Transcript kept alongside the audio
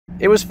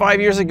It was 5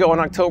 years ago on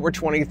October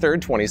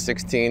 23rd,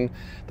 2016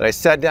 that I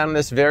sat down in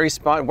this very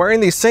spot wearing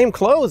these same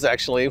clothes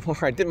actually,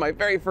 where I did my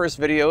very first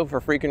video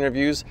for Freakin'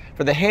 Reviews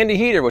for the Handy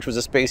Heater, which was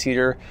a space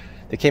heater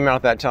that came out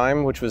at that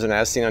time, which was an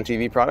as seen on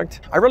TV product.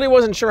 I really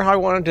wasn't sure how I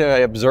wanted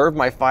to observe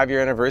my 5-year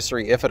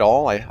anniversary, if at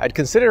all. I'd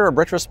consider a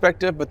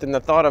retrospective, but then the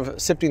thought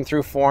of sifting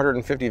through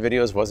 450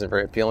 videos wasn't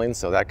very appealing,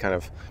 so that kind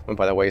of went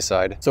by the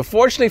wayside. So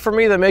fortunately for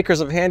me, the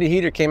makers of Handy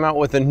Heater came out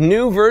with a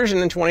new version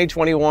in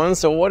 2021,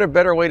 so what a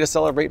better way to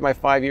celebrate my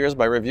 5 years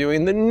by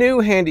reviewing the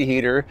new Handy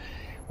Heater,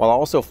 while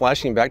also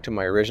flashing back to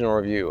my original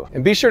review.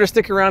 And be sure to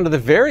stick around to the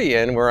very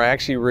end where I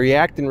actually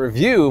react and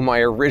review my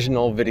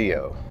original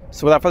video.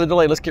 So without further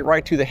delay, let's get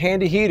right to the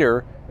Handy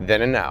Heater,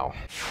 then and now.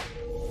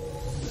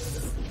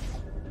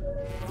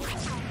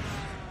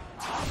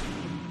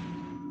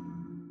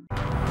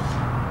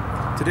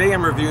 Today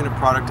I'm reviewing a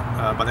product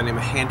by the name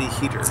of Handy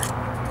Heater.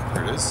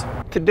 There it is.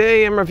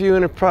 Today I'm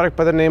reviewing a product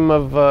by the name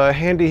of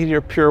Handy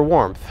Heater Pure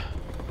Warmth.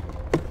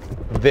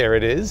 There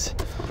it is.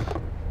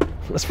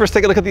 Let's first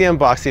take a look at the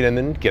unboxing and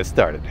then get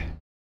started.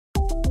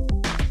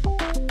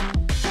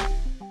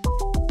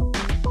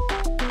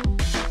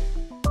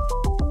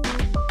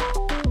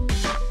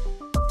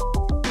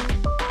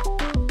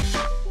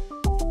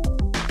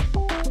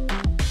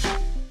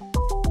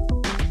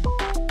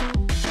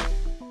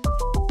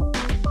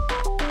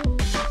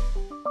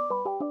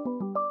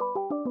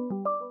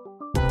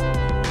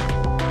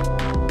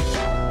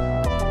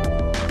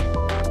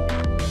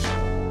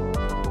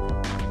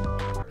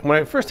 When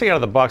I first take it out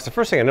of the box, the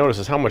first thing I notice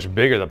is how much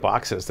bigger the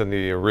box is than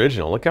the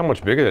original. Look how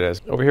much bigger that is.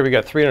 Over here we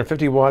got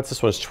 350 watts,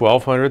 this one's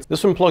 1200.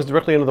 This one plugs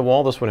directly into the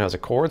wall, this one has a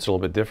cord, it's a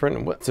little bit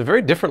different. It's a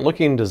very different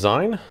looking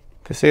design.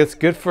 They say it's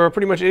good for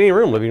pretty much any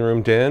room, living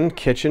room, den,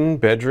 kitchen,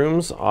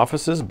 bedrooms,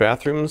 offices,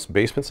 bathrooms,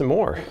 basements, and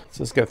more.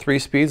 So it's got 3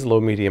 speeds, low,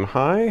 medium,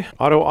 high.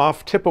 Auto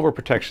off tip over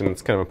protection,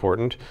 that's kind of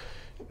important.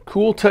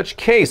 Cool touch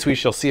case, we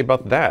shall see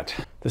about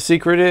that. The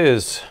secret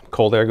is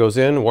cold air goes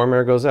in, warm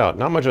air goes out.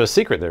 Not much of a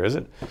secret there, is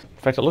it?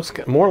 In fact, it looks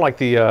more like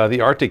the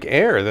Arctic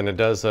Air than it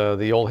does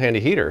the old Handy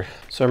Heater.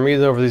 So I'm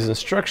reading over these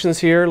instructions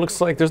here.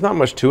 Looks like there's not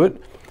much to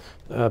it.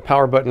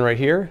 Power button right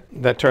here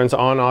that turns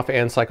on, off,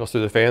 and cycles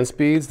through the fan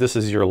speeds. This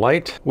is your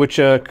light, which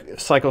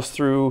cycles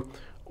through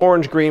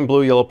orange, green,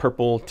 blue, yellow,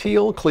 purple,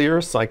 teal,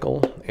 clear,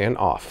 cycle, and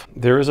off.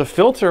 There is a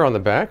filter on the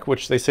back,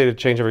 which they say to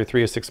change every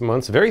 3 to 6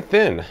 months. Very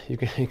thin.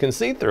 You can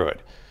see through it.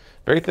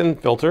 Very thin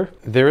filter.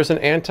 There is an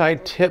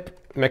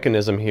anti-tip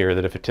mechanism here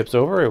that if it tips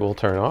over, it will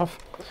turn off.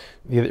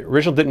 The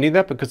original didn't need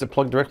that because it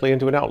plugged directly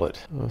into an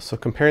outlet. So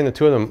comparing the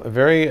two of them,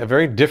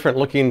 very different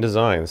looking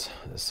designs.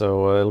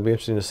 So it'll be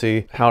interesting to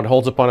see how it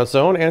holds up on its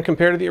own and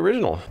compared to the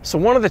original. So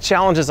one of the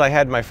challenges I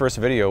had in my first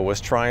video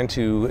was trying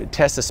to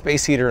test a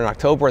space heater in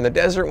October in the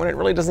desert when it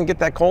really doesn't get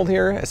that cold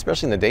here,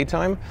 especially in the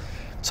daytime.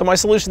 So my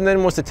solution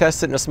then was to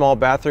test it in a small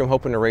bathroom,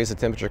 hoping to raise the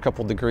temperature a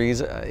couple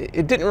degrees.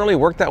 It didn't really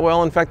work that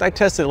well. In fact, I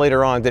tested it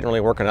later on, it didn't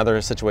really work in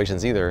other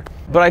situations either.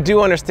 But I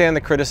do understand the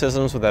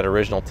criticisms with that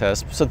original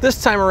test. So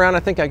this time around,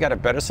 I think I got a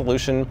better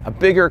solution, a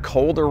bigger,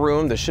 colder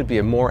room that should be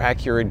a more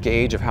accurate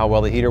gauge of how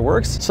well the heater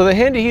works. So the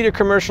Handy Heater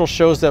commercial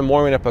shows them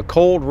warming up a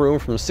cold room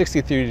from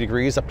 63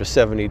 degrees up to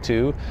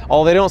 72,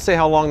 although they don't say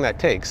how long that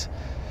takes.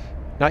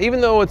 Now,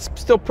 even though it's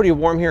still pretty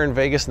warm here in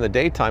Vegas in the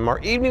daytime, our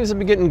evenings have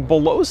been getting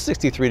below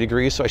 63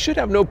 degrees, so I should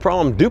have no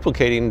problem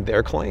duplicating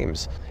their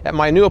claims. At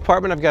my new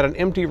apartment, I've got an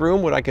empty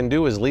room. What I can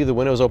do is leave the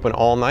windows open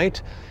all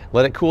night,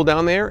 let it cool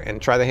down there,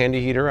 and try the Handy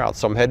Heater out.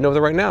 So I'm heading over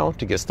there right now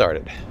to get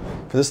started.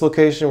 For this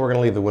location, we're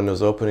gonna leave the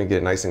windows open and get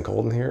it nice and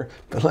cold in here.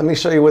 But let me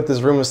show you what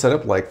this room is set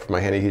up like for my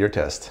Handy Heater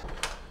test.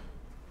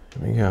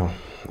 Here we go.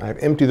 I've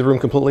emptied the room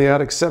completely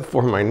out except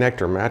for my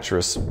Nectar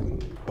mattress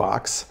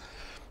box.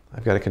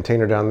 I've got a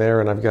container down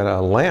there and I've got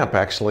a lamp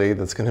actually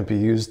that's going to be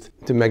used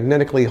to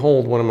magnetically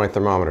hold one of my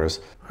thermometers.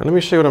 All right, let me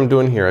show you what I'm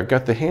doing here. I've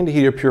got the Handy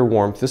Heater Pure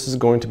Warmth. This is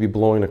going to be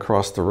blowing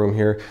across the room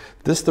here.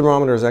 This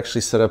thermometer is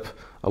actually set up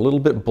a little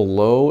bit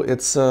below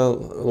its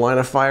line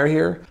of fire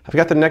here. I've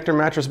got the Nectar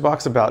mattress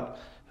box about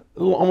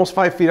almost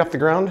 5 feet off the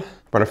ground,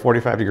 about a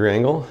 45-degree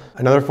angle.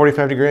 Another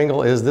 45-degree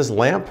angle is this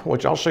lamp,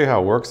 which I'll show you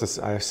how it works.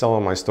 I sell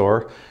in my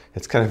store.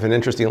 It's kind of an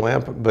interesting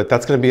lamp, but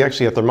that's going to be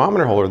actually a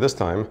thermometer holder this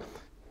time.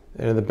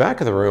 And in the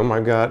back of the room,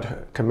 I've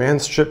got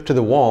command strip to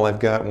the wall.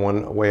 I've got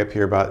one way up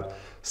here about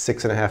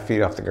 6.5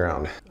 feet off the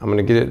ground. I'm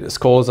gonna get it as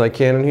cold as I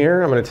can in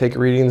here. I'm gonna take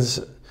readings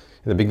in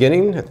the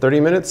beginning at 30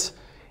 minutes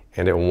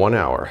and at 1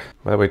 hour.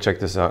 By the way,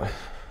 check this out.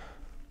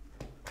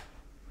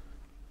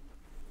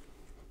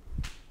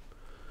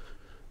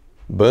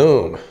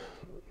 Boom.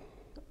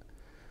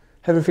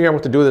 Haven't figured out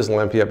what to do with this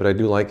lamp yet, but I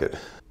do like it.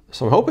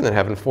 So I'm hoping that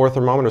having 4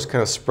 thermometers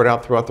kind of spread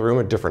out throughout the room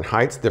at different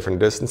heights, different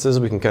distances,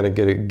 we can kind of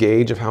get a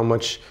gauge of how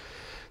much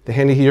the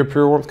Handy Heater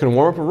Pure Warmth can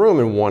warm up a room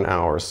in 1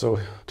 hour. So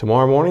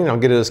tomorrow morning, I'll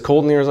get it as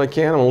cold in here as I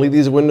can. I'm gonna leave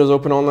these windows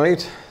open all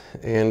night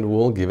and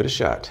we'll give it a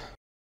shot.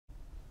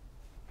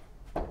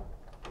 Here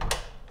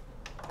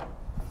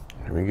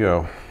we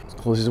go. Let's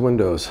close these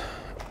windows.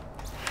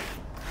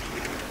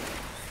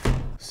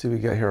 Let's see what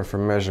we got here for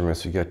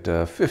measurements. We got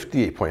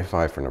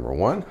 58.5 for number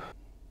 1,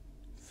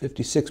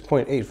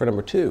 56.8 for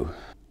number 2,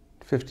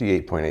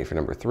 58.8 for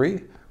number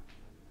 3.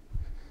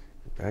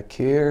 Back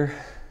here,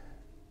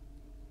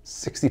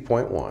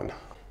 60.1.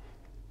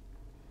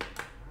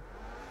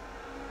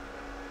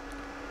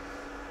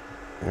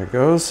 There it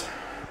goes.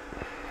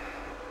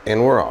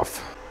 And we're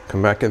off.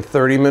 Come back in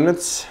 30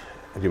 minutes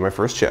and do my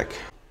first check.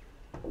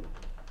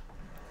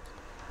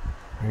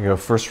 There you go,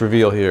 first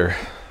reveal here.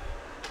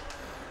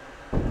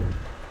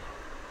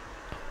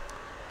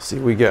 See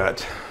what we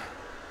got.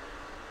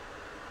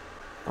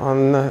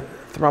 On the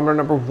thermometer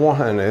number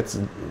 1, it's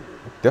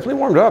definitely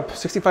warmed up,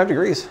 65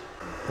 degrees.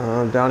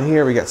 Down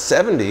here we got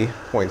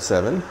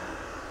 70.7.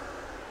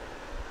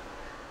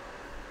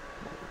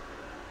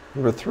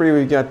 Number 3,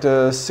 we got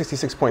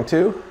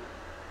 66.2.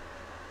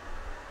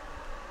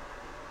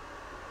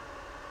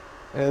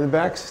 And in the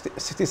back,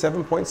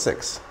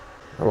 67.6.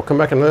 We'll come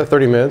back in another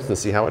 30 minutes and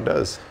see how it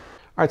does.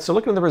 All right, so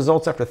looking at the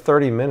results after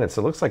 30 minutes,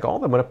 it looks like all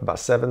of them went up about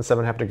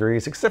 7.5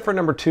 degrees, except for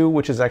number 2,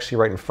 which is actually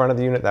right in front of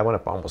the unit. That went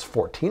up almost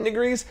 14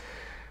 degrees.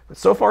 But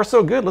so far,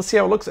 so good. Let's see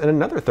how it looks in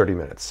another 30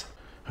 minutes.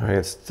 All right,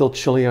 it's still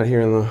chilly out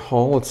here in the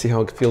hall. Let's see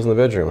how it feels in the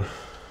bedroom.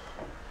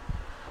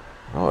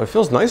 Oh, it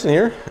feels nice in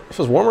here. It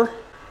feels warmer.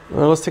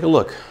 Well, let's take a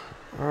look.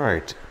 All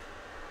right,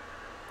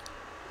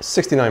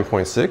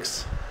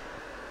 69.6.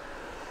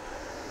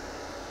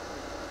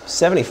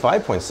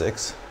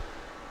 75.6,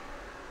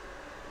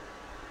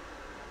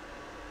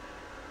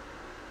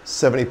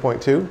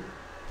 70.2,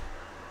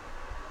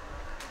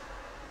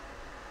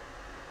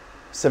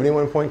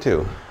 71.2.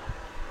 All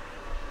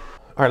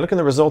right, look at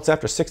the results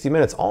after 60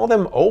 minutes. All of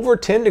them over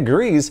 10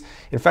 degrees.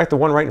 In fact, the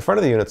one right in front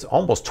of the unit's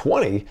almost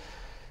 20.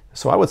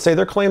 So I would say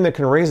their claim that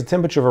can raise the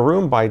temperature of a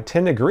room by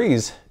 10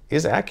 degrees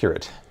is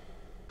accurate.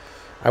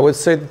 I would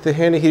say that the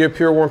Handy Heater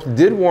Pure Warmth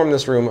did warm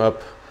this room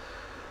up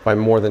by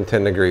more than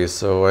 10 degrees.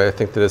 So I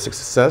think that it's a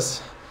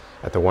success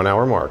at the 1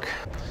 hour mark.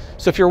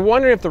 So if you're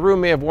wondering if the room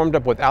may have warmed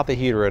up without the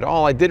heater at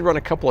all, I did run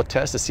a couple of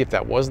tests to see if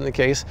that wasn't the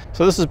case.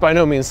 So this is by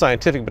no means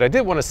scientific, but I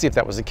did want to see if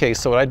that was the case.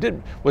 So what I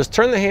did was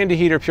turn the Handy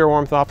Heater Pure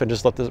Warmth off and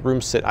just let the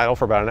room sit idle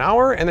for about an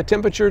hour, and the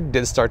temperature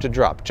did start to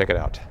drop. Check it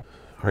out.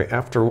 All right,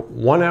 after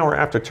 1 hour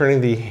after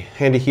turning the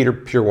Handy Heater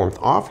Pure Warmth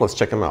off, let's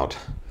check them out.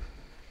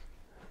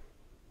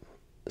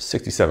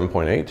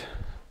 67.8,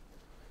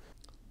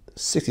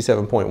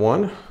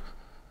 67.1,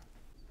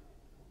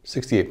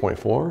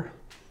 68.4,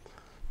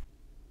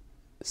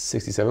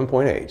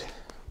 67.8.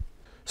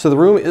 So the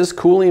room is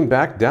cooling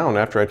back down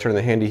after I turn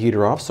the Handy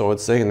Heater off, so I would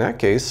say in that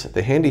case,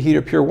 the Handy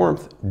Heater Pure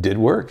Warmth did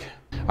work.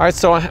 All right,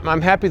 so I'm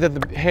happy that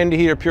the Handy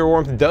Heater Pure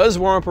Warmth does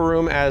warm up a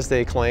room as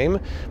they claim,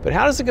 but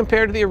how does it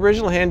compare to the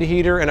original Handy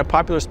Heater and a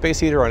popular space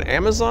heater on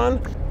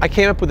Amazon? I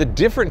came up with a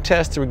different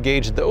test to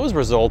gauge those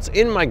results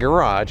in my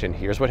garage, and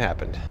here's what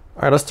happened.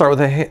 All right, let's start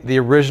with the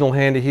original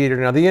Handy Heater.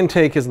 Now the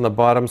intake is in the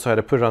bottom, so I had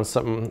to put it on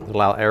something to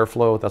allow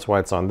airflow. That's why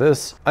it's on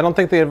this. I don't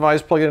think they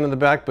advise plugging it in the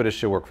back, but it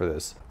should work for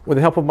this. With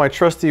the help of my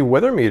trusty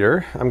weather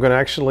meter, I'm going to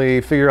actually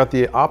figure out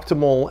the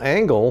optimal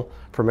angle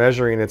for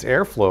measuring its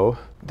airflow.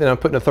 Then I'm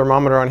putting a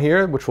thermometer on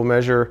here, which will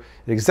measure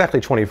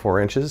exactly 24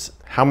 inches,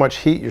 how much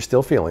heat you're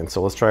still feeling.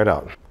 So let's try it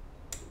out.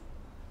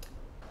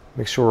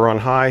 Make sure we're on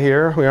high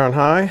here. We are on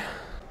high.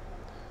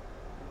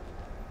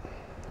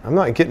 I'm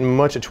not getting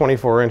much at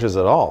 24 inches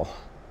at all.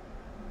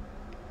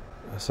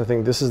 So I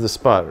think this is the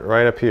spot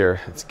right up here.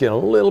 It's getting a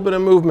little bit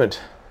of movement.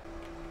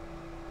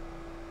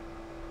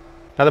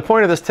 Now the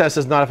point of this test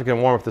is not if it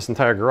can warm up this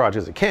entire garage,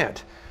 because it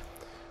can't.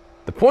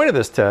 The point of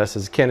this test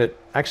is, can it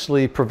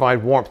actually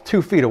provide warmth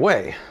 2 feet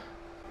away?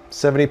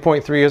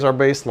 70.3 is our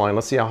baseline.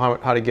 Let's see how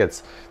hot it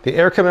gets. The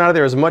air coming out of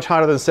there is much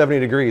hotter than 70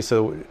 degrees,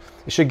 so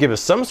it should give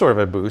us some sort of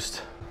a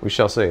boost. We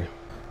shall see.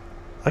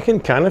 I can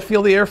kind of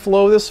feel the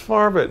airflow this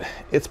far, but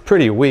it's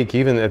pretty weak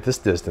even at this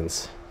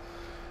distance.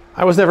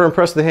 I was never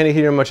impressed with the Handy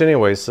Heater much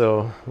anyway,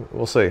 so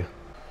we'll see. All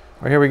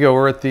right, here we go.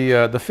 We're at the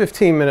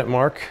 15-minute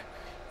mark.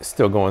 It's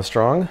still going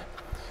strong.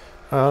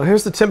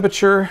 Here's the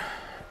temperature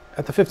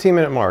at the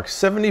 15-minute mark,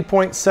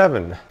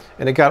 70.7,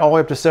 and it got all the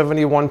way up to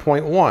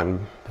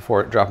 71.1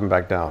 before it dropping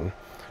back down.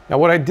 Now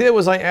what I did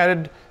was I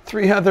added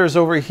 3 others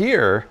over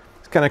here,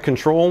 kind of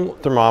control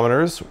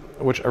thermometers,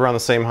 which are around the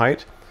same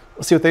height.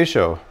 Let's see what they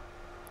show.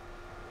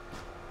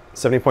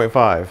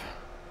 70.5,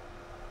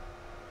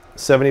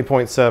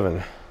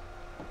 70.7,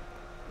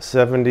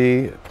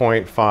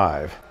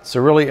 70.5. So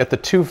really at the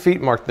 2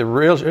 feet mark, the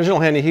original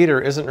Handy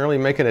Heater isn't really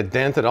making a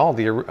dent at all.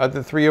 The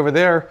other 3 over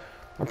there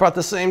are about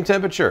the same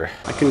temperature.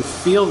 I can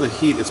feel the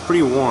heat. It's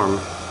pretty warm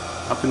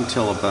up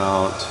until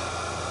about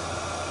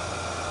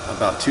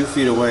 2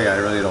 feet away. I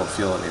really don't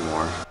feel it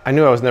anymore. I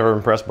knew I was never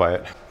impressed by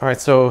it. All right,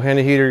 so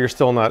Handy Heater, you're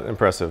still not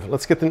impressive.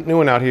 Let's get the new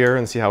one out here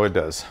and see how it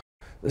does.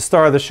 The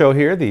star of the show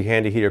here, the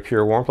Handy Heater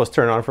Pure Warmth. Let's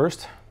turn it on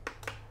first.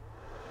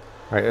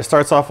 All right, it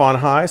starts off on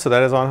high, so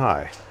that is on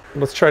high.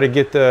 Let's try to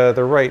get the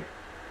right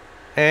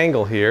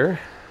angle here.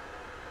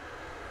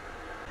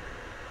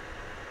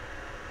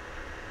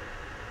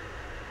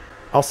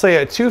 I'll say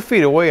at 2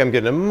 feet away, I'm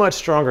getting a much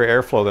stronger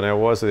airflow than I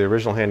was with the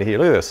original Handy Heater.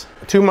 Look at this,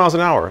 2 miles an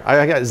hour.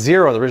 I got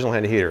 0 on the original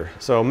Handy Heater,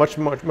 so much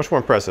more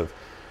impressive.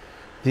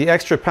 The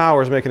extra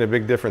power is making a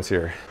big difference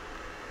here.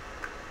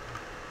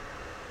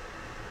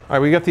 All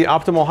right, we got the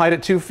optimal height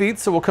at 2 feet,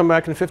 so we'll come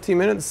back in 15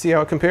 minutes, see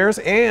how it compares.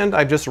 And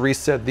I've just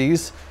reset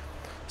these,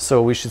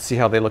 so we should see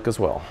how they look as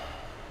well.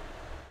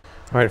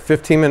 All right,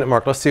 15-minute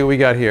mark. Let's see what we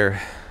got here.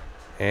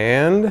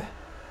 And,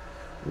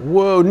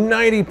 whoa,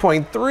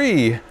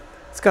 90.3.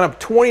 It's gone up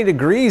 20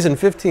 degrees in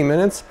 15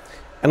 minutes.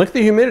 And look at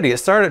the humidity. It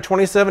started at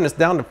 27, it's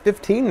down to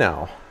 15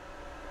 now.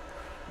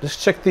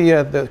 Just check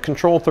the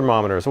control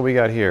thermometers, what we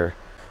got here.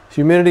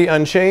 Humidity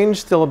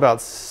unchanged, still about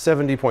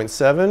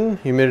 70.7.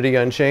 Humidity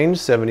unchanged,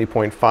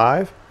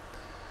 70.5.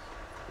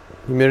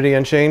 Humidity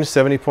unchanged,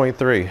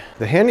 70.3.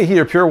 The Handy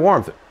Heater Pure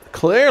Warmth,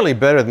 clearly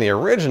better than the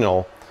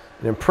original.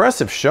 An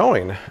impressive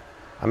showing.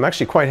 I'm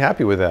actually quite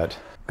happy with that.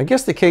 I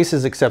guess the case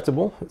is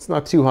acceptable. It's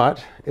not too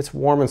hot. It's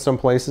warm in some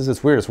places.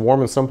 It's weird, it's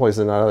warm in some places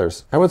and not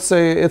others. I would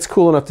say it's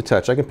cool enough to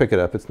touch. I can pick it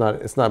up. It's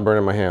not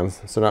burning my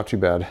hands, so not too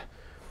bad.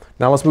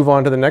 Now let's move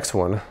on to the next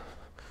one.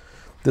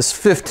 This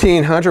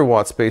 1500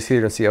 watt space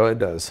heater and see how it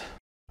does.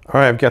 All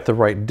right, I've got the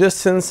right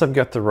distance, I've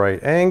got the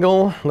right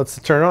angle. Let's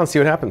turn it on and see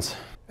what happens.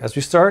 As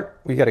we start,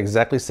 we got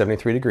exactly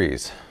 73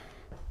 degrees.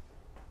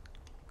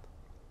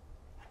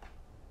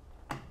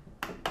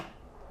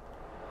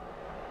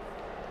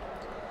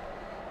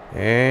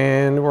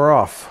 And we're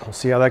off. We'll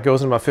see how that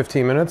goes in about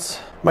 15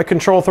 minutes. My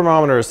control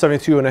thermometer is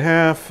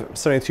 72.5,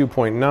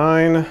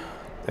 72.9,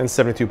 and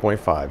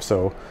 72.5.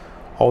 So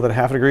all within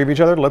half a degree of each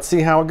other. Let's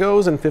see how it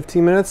goes in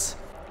 15 minutes.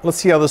 Let's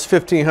see how this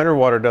 1500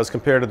 watt does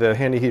compared to the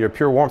Handy Heater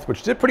Pure Warmth,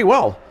 which did pretty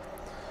well.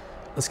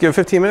 Let's give it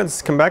 15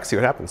 minutes, come back, see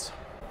what happens.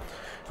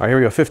 All right, here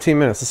we go, 15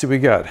 minutes. Let's see what we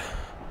got.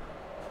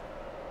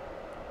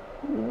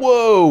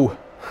 Whoa,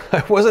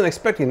 I wasn't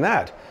expecting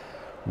that.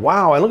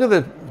 Wow, and look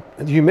at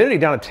the humidity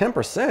down at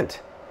 10%.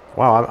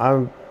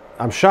 Wow,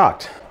 I'm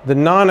shocked. The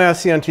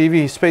non-ASEAN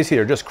TV space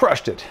heater just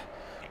crushed it.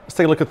 Let's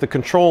take a look at the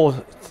control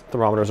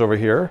thermometers over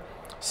here.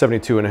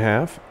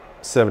 72.5,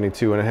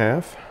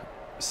 72.5,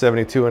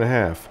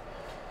 72.5.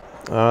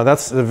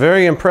 That's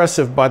very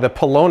impressive by the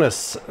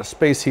Pelonis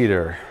space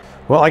heater.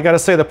 Well, I gotta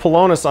say the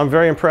Pelonis I'm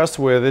very impressed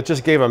with. It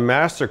just gave a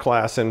master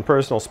class in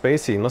personal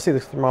space heating. Let's see the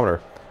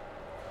thermometer.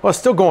 Well, it's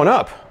still going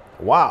up.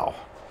 Wow.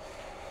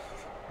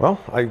 Well,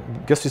 I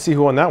guess you see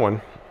who won that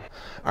one.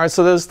 All right,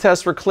 so those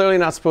tests were clearly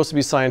not supposed to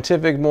be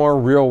scientific, more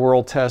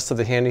real-world tests of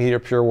the Handy Heater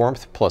Pure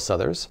Warmth plus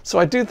others. So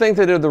I do think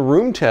that the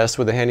room test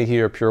with the Handy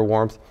Heater Pure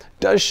Warmth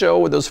does show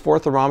with those 4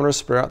 thermometers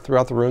spread out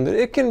throughout the room that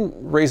it can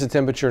raise the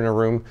temperature in a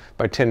room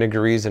by 10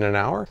 degrees in an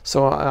hour.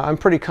 So I'm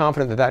pretty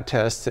confident that that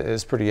test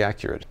is pretty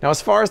accurate. Now, as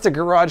far as the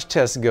garage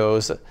test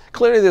goes,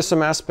 clearly there's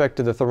some aspect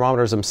of the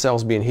thermometers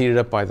themselves being heated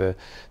up by the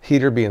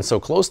heater being so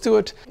close to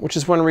it, which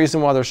is one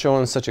reason why they're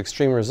showing such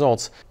extreme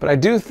results. But I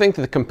do think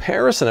that the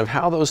comparison of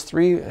how those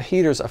 3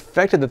 heaters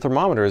affected the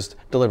thermometers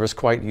delivers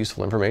quite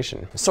useful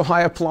information. So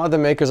I applaud the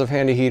makers of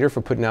Handy Heater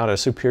for putting out a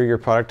superior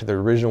product to the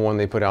original one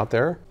they put out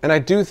there. And I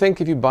do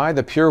think if you buy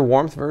the Pure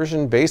Warmth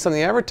version based on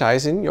the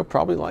advertising, you'll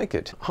probably like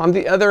it. On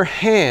the other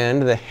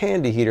hand, the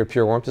Handy Heater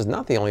Pure Warmth is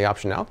not the only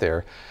option out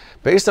there.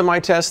 Based on my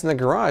tests in the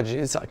garage,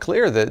 it's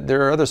clear that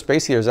there are other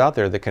space heaters out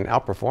there that can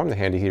outperform the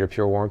Handy Heater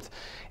Pure Warmth.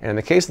 And in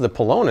the case of the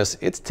Pelonis,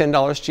 it's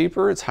 $10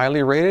 cheaper, it's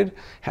highly rated,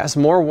 has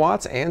more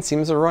watts, and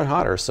seems to run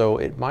hotter, so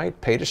it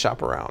might pay to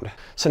shop around.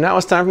 So now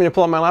it's time for me to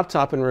pull out my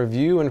laptop and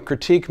review and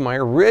critique my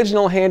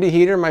original Handy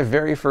Heater, my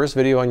very first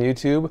video on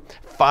YouTube,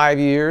 5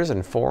 years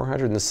and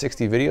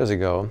 460 videos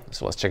ago.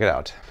 So let's check it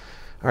out.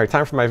 All right,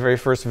 time for my very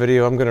first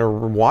video. I'm gonna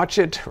watch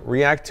it,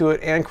 react to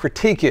it, and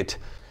critique it.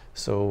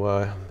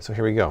 So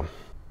here we go.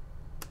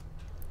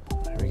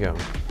 Here we go.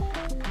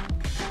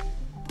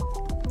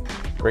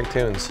 Great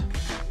tunes.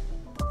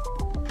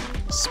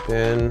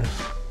 Spin.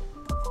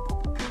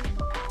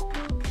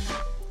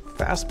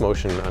 Fast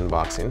motion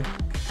unboxing.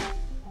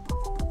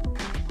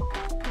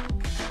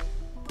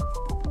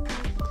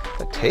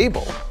 The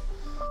table.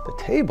 The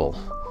table.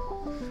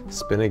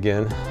 Spin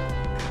again.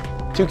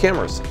 2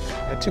 cameras.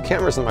 I had 2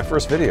 cameras in my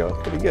first video.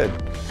 Pretty good.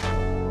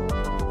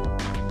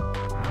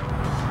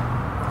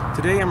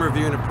 Today I'm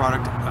reviewing a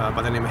product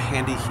by the name of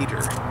Handy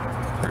Heater.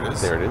 There it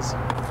is. There it is.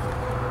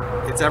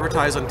 It's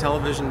advertised on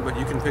television, but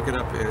you can pick it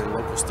up in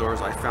local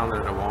stores. I found it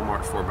at a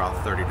Walmart for about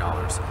 $30.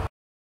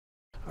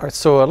 All right,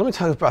 so let me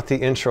talk about the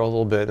intro a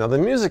little bit. Now the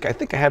music, I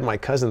think I had my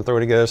cousin throw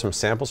together some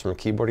samples from a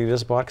keyboard he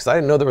just bought because I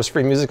didn't know there was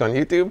free music on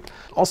YouTube.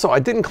 Also, I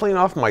didn't clean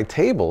off my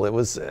table.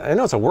 I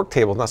know it's a work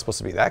table, it's not supposed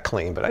to be that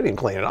clean, but I didn't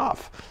clean it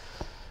off.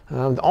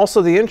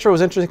 Also, the intro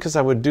was interesting because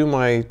I would do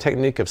my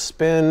technique of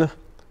spin,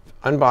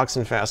 unbox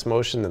in fast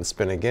motion, then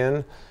spin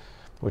again,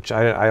 which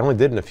I only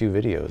did in a few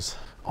videos.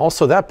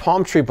 Also, that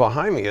palm tree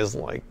behind me is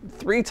like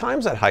 3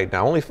 times that height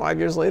now, only 5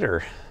 years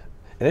later.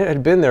 And it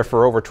had been there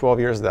for over 12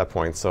 years at that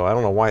point, so I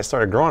don't know why it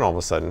started growing all of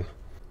a sudden.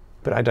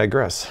 But I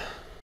digress.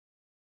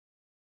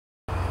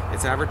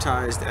 It's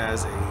advertised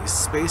as a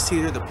space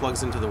heater that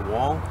plugs into the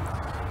wall,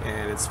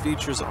 and its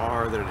features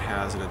are that it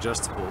has an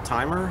adjustable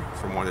timer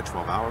for more than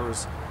 12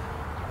 hours,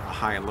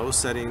 high and low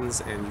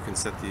settings, and you can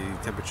set the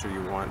temperature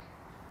you want.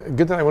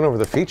 Good that I went over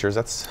the features.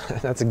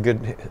 That's a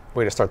good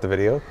way to start the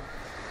video.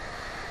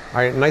 All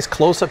right, nice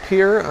close up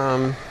here.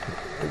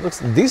 It looks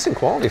decent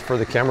quality for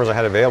the cameras I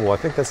had available. I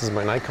think this is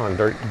my Nikon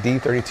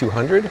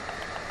D3200.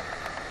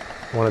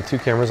 One of 2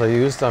 cameras I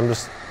used. I'm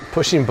just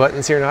pushing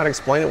buttons here, not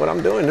explaining what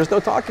I'm doing. There's no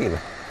talking.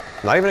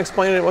 Not even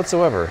explaining it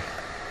whatsoever.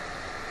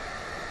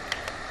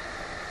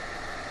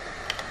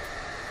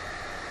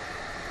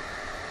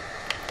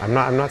 I'm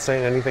not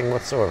saying anything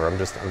whatsoever. I'm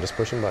just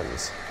pushing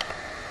buttons.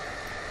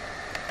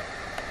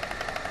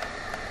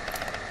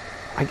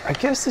 I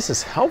guess this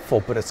is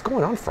helpful, but it's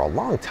going on for a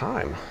long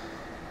time.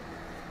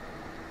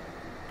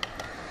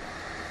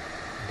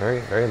 Very,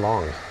 very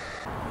long.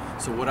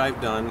 So what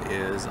I've done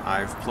is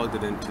I've plugged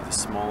it into the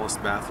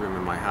smallest bathroom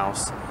in my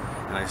house,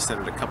 and I've set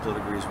it a couple of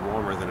degrees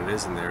warmer than it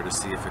is in there to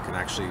see if it can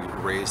actually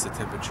raise the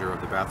temperature of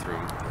the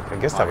bathroom. I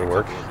guess that would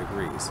work. A couple of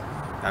degrees.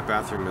 That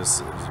bathroom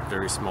is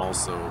very small,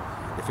 so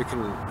if it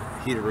can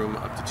heat a room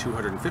up to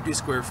 250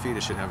 square feet,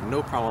 it should have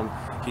no problem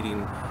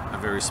heating a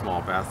very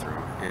small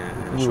bathroom in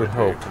a short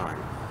period of time.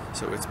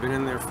 So it's been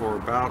in there for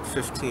about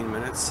 15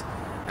 minutes,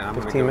 and I'm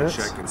going to go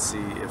check and see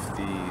if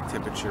the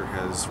temperature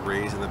has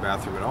raised in the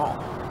bathroom at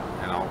all,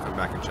 and I'll come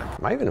back and check.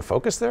 Am I even in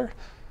focus there?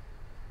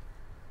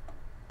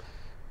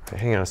 Okay,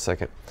 hang on a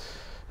second.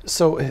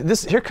 So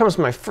here comes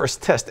my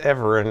first test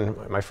ever in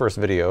my first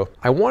video.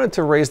 I wanted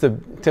to raise the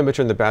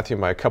temperature in the bathroom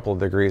by a couple of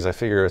degrees. I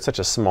figure it's such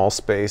a small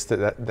space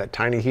that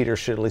tiny heater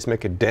should at least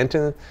make a dent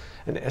in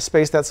a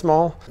space that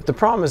small. The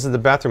problem is that the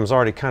bathroom is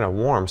already kind of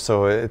warm,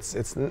 so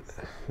it's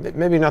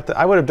maybe not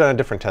I would have done a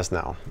different test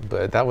now,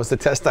 but that was the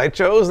test I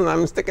chose and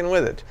I'm sticking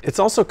with it. It's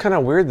also kind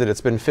of weird that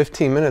it's been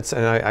 15 minutes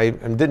and I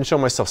didn't show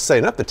myself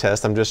setting up the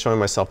test. I'm just showing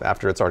myself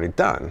after it's already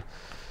done.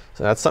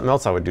 So that's something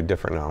else I would do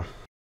different now.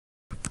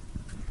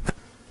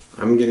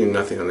 I'm getting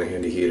nothing on the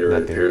handy heater.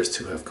 It appears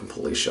to have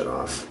completely shut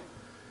off.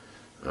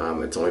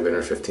 It's only been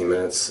here 15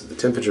 minutes. The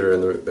temperature in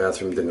the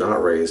bathroom did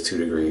not raise 2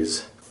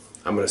 degrees.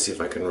 I'm going to see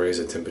if I can raise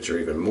the temperature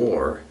even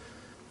more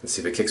and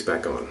see if it kicks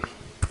back on.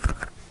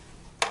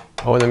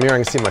 Oh, in the mirror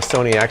I can see my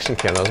Sony action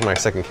cam. That was my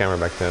second camera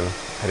back then.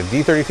 I had a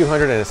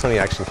D3200 and a Sony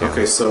action cam.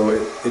 Okay, so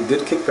it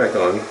did kick back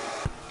on.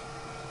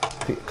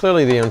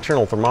 Clearly the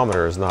internal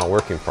thermometer is not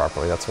working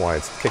properly. That's why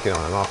it's kicking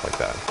on and off like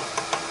that.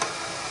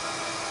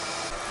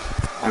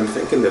 I'm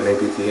thinking that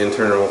maybe the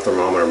internal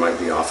thermometer might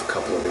be off a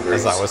couple of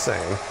degrees. As I was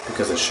saying.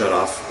 Because it shut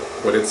off,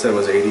 what it said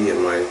was 80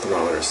 and my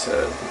thermometer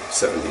said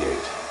 78.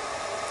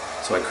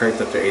 So I cranked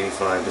up to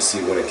 85 to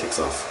see when it kicks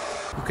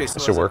off. Okay,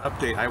 so as an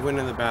update, I went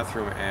in the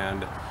bathroom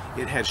and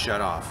it had shut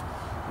off.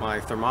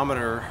 My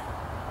thermometer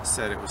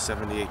said it was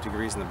 78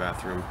 degrees in the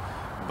bathroom,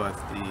 but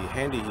the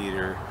handy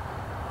heater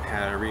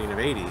had a reading of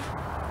 80.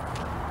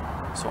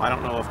 So I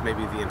don't know if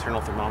maybe the internal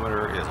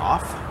thermometer is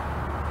off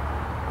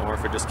or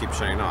if it just keeps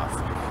shutting off.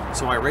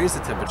 So I raised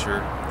the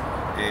temperature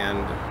and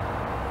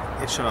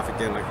it shut off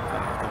again a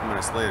couple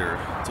minutes later.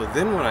 So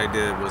then what I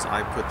did was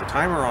I put the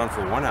timer on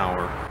for 1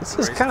 hour. This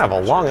is kind of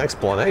a long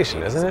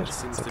explanation, isn't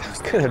it? I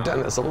could have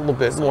done this a little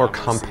bit more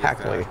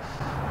compactly.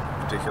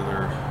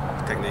 Particular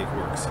technique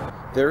works.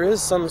 There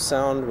is some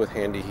sound with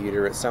handy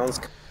heater. It sounds...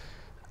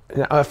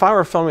 Now, if I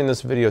were filming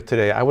this video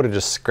today, I would have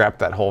just scrapped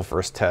that whole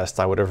first test.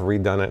 I would have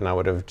redone it and I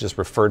would have just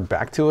referred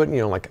back to it. You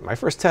know, like my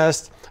first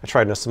test, I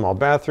tried in a small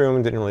bathroom,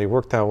 it didn't really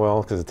work that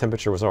well because the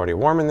temperature was already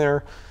warm in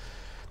there.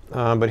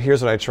 But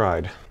here's what I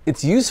tried.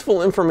 It's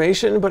useful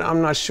information, but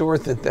I'm not sure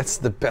that that's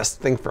the best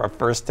thing for a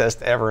first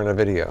test ever in a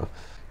video.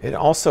 It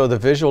also, the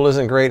visual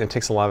isn't great and it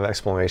takes a lot of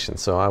explanation,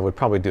 so I would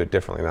probably do it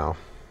differently now.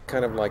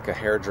 Kind of like a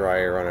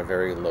hairdryer on a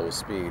very low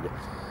speed.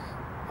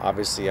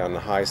 Obviously on the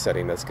high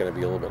setting, that's going to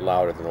be a little bit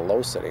louder than the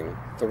low setting.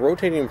 The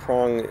rotating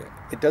prong,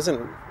 it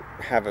doesn't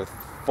have a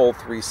full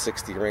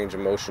 360 range of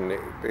motion. It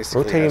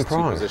basically has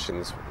two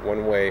positions,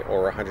 one way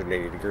or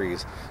 180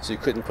 degrees. So you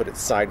couldn't put it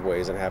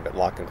sideways and have it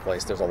lock in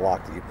place. There's a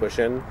lock that you push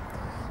in,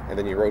 and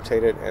then you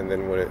rotate it, and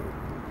then when it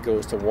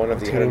goes to one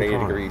of the 180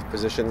 degree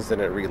positions, then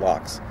it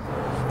relocks.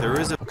 There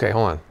is a... Okay,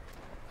 hold on.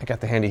 I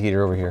got the handy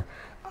heater over here.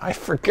 I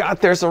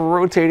forgot there's a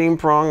rotating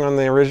prong on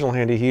the original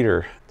handy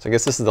heater. So I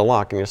guess this is the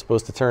lock, and you're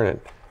supposed to turn it.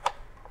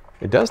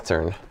 It does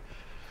turn.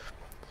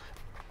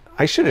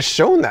 I should have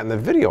shown that in the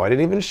video. I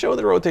didn't even show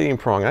the rotating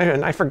prong.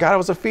 And I forgot it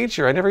was a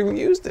feature. I never even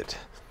used it.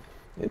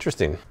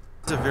 Interesting.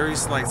 It's a very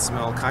slight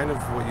smell, kind of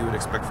what you would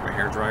expect from a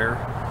hairdryer.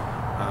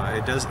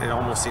 It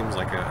almost seems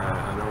like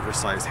an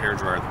oversized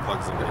hairdryer that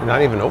plugs into it.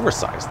 Not even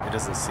oversized. It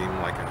doesn't seem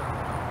like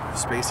a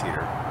space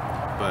heater.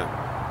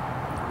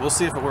 But we'll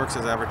see if it works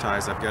as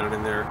advertised. I've got it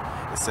in there.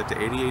 It's set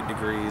to 88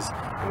 degrees.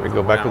 And we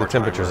go back to the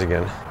temperatures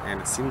again. And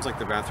it seems like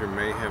the bathroom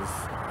may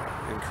have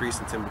increase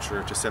in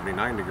temperature to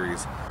 79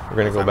 degrees. We're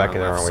going to go back in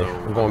there, aren't we?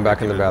 We're going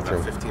back in the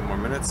bathroom. 15 more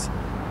minutes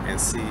and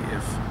see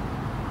if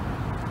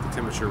the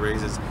temperature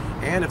raises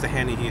and if the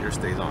handy heater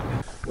stays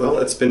on. Well,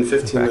 it's been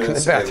 15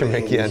 minutes and the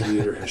handy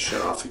heater has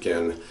shut off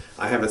again.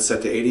 I have it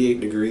set to 88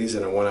 degrees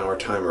and a 1 hour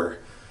timer,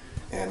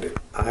 and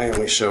I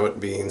only show it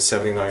being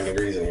 79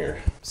 degrees in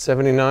here.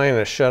 79 and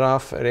it shut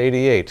off at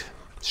 88.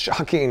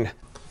 Shocking.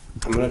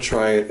 I'm going to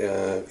try it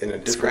in a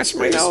different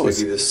space.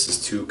 Maybe this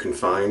is too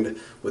confined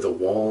with a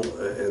wall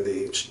and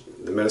the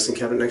the medicine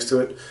cabinet next to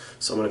it.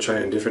 So I'm going to try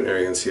it in a different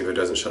area and see if it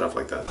doesn't shut off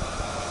like that.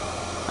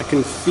 I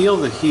can feel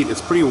the heat.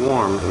 It's pretty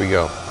warm. Here we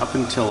go. Up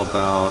until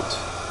about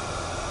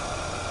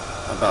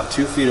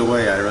 2 feet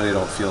away, I really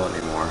don't feel it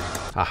anymore.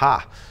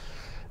 Aha.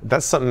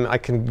 That's something I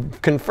can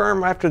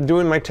confirm after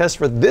doing my test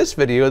for this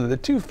video, that the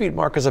 2 feet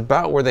mark is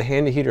about where the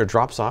handy heater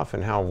drops off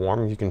and how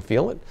warm you can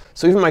feel it.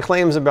 So even my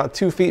claims about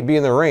 2 feet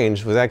being the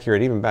range was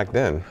accurate even back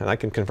then, and I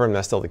can confirm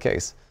that's still the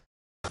case.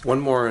 One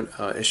more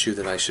issue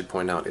that I should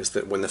point out is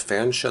that when the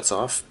fan shuts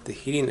off, the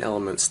heating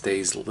element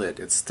stays lit.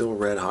 It's still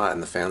red hot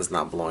and the fan's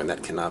not blowing.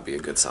 That cannot be a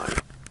good sign.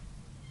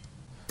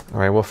 All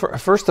right, well,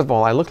 first of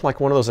all, I look like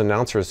one of those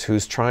announcers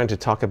who's trying to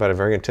talk about a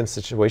very intense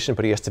situation,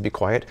 but he has to be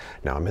quiet.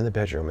 Now I'm in the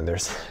bedroom and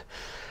there's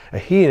a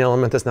heating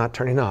element that's not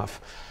turning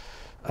off.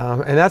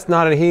 And that's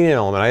not a heating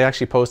element. I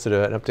actually posted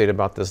an update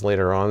about this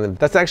later on.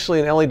 That's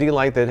actually an LED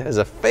light that has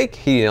a fake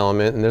heating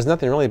element, and there's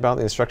nothing really about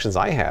the instructions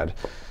I had.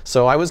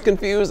 So I was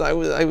confused. I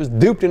was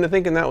duped into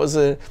thinking that was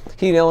a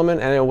heating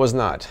element, and it was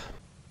not.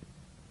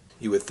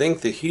 You would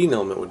think the heating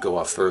element would go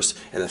off first,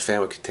 and the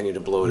fan would continue to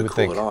blow to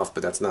cool it off,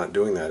 but that's not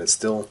doing that. It's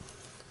still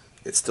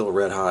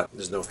red hot.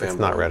 There's no fan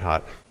blowing. It's not red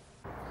hot.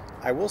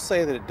 I will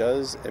say that it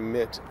does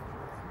emit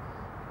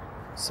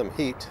some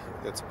heat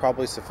that's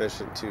probably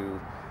sufficient to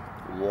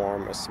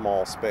warm a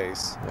small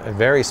space. A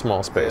very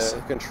small space.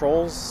 The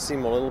controls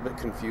seem a little bit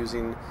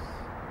confusing,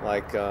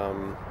 like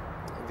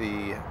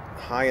the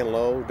high and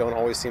low don't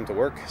always seem to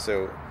work.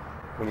 So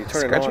when you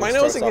turn it on, it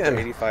starts off at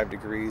 85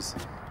 degrees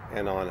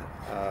and on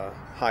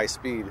high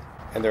speed.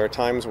 And there are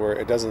times where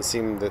it doesn't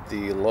seem that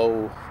the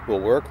low will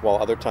work, while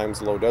other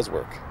times low does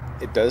work.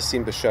 It does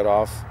seem to shut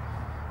off.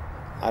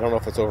 I don't know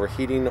if it's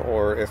overheating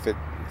or if it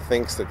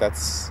thinks that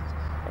that's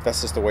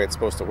just the way it's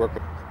supposed to work,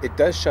 but it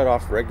does shut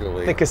off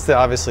regularly. I think it's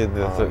obviously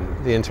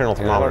the internal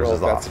thermometer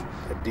is off. That's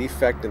a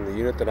defect in the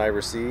unit that I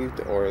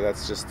received, or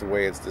that's just the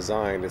way it's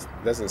designed. It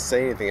doesn't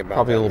say anything about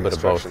probably a little bit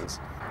of both.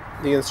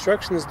 The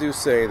instructions do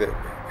say that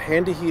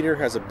handy heater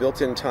has a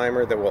built-in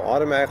timer that will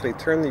automatically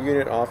turn the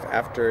unit off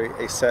after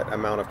a set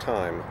amount of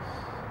time,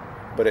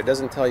 but it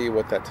doesn't tell you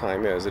what that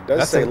time is. It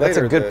does say later. That's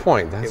a good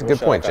point. That's a good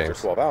point, James.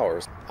 After 12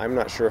 hours. I'm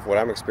not sure if what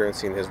I'm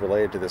experiencing is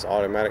related to this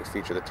automatic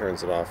feature that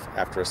turns it off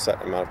after a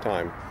set amount of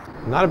time.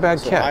 Not a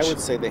bad catch. I would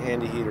say the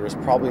handy heater is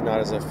probably not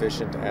as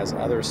efficient as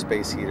other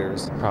space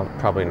heaters.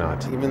 Probably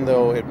not. Even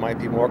though it might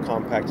be more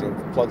compact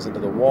and plugs into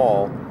the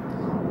wall,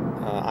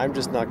 I'm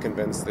just not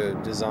convinced the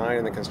design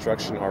and the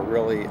construction are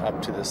really up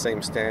to the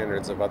same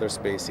standards of other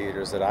space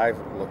heaters that I've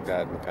looked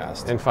at in the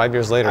past. And 5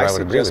 years later, I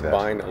would agree with that. I suggest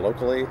buying it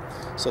locally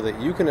so that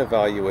you can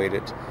evaluate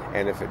it,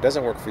 and if it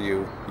doesn't work for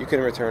you, you can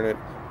return it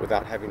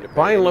without having to pay.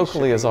 Buying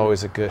locally is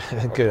always a good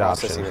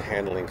option. And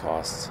handling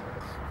costs.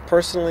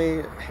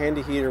 Personally,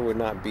 handy heater would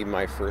not be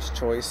my first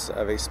choice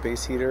of a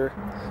space heater.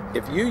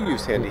 If you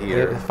use handy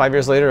heater, 5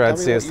 years later, I'd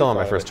say it's still not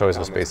my first choice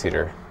of space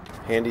heater.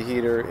 Handy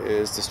heater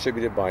is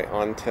distributed by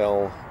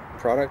Ontel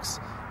Products,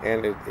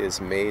 and it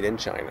is made in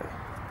China.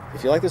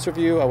 If you like this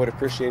review, I would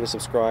appreciate a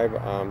subscribe.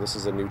 This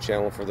is a new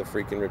channel for the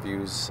Freakin'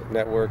 Reviews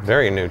Network.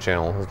 Very new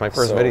channel. It's my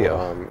first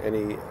video.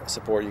 Any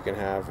support you can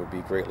have would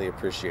be greatly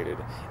appreciated.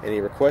 Any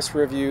requests for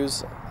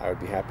reviews, I would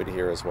be happy to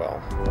hear as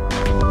well.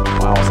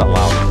 Wow, is that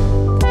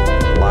loud?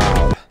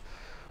 Loud.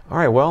 All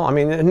right, well, I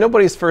mean,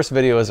 nobody's first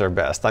video is their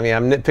best. I mean,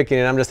 I'm nitpicking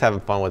it, I'm just having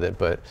fun with it,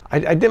 but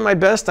I did my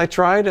best. I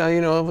tried, you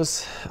know, it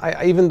was,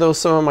 even though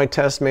some of my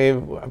tests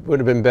would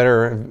have been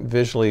better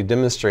visually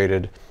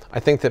demonstrated, I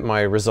think that my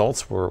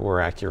results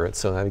were accurate,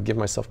 so I give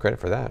myself credit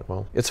for that.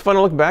 Well, it's fun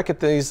to look back at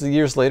these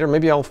years later.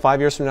 Maybe 5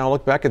 years from now, I'll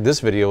look back at this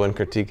video and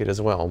critique it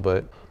as well,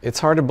 but it's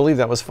hard to believe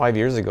that was 5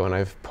 years ago, and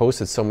I've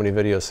posted so many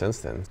videos since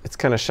then. It's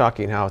kind of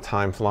shocking how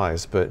time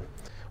flies, but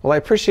well, I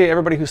appreciate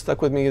everybody who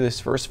stuck with me these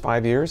first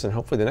 5 years, and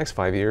hopefully the next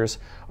 5 years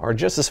are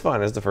just as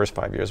fun as the first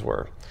 5 years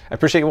were. I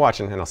appreciate you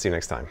watching, and I'll see you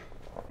next time.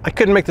 I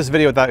couldn't make this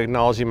video without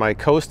acknowledging my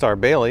co-star,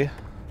 Bailey.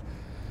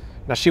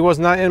 Now, she was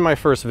not in my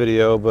first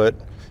video, but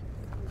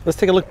let's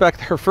take a look back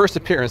at her first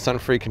appearance on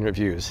Freakin'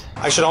 Reviews.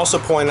 I should also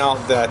point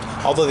out that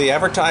although the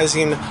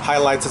advertising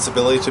highlights its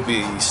ability to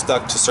be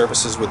stuck to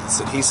surfaces with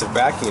its adhesive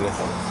backing,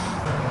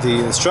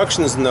 the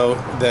instructions note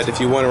that if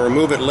you want to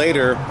remove it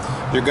later,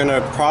 you're going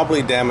to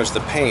probably damage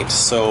the paint,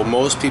 so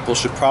most people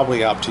should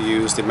probably opt to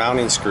use the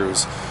mounting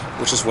screws,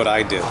 which is what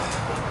I did.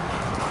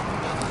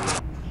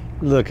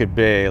 Look at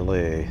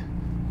Bailey.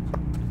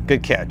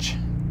 Good catch.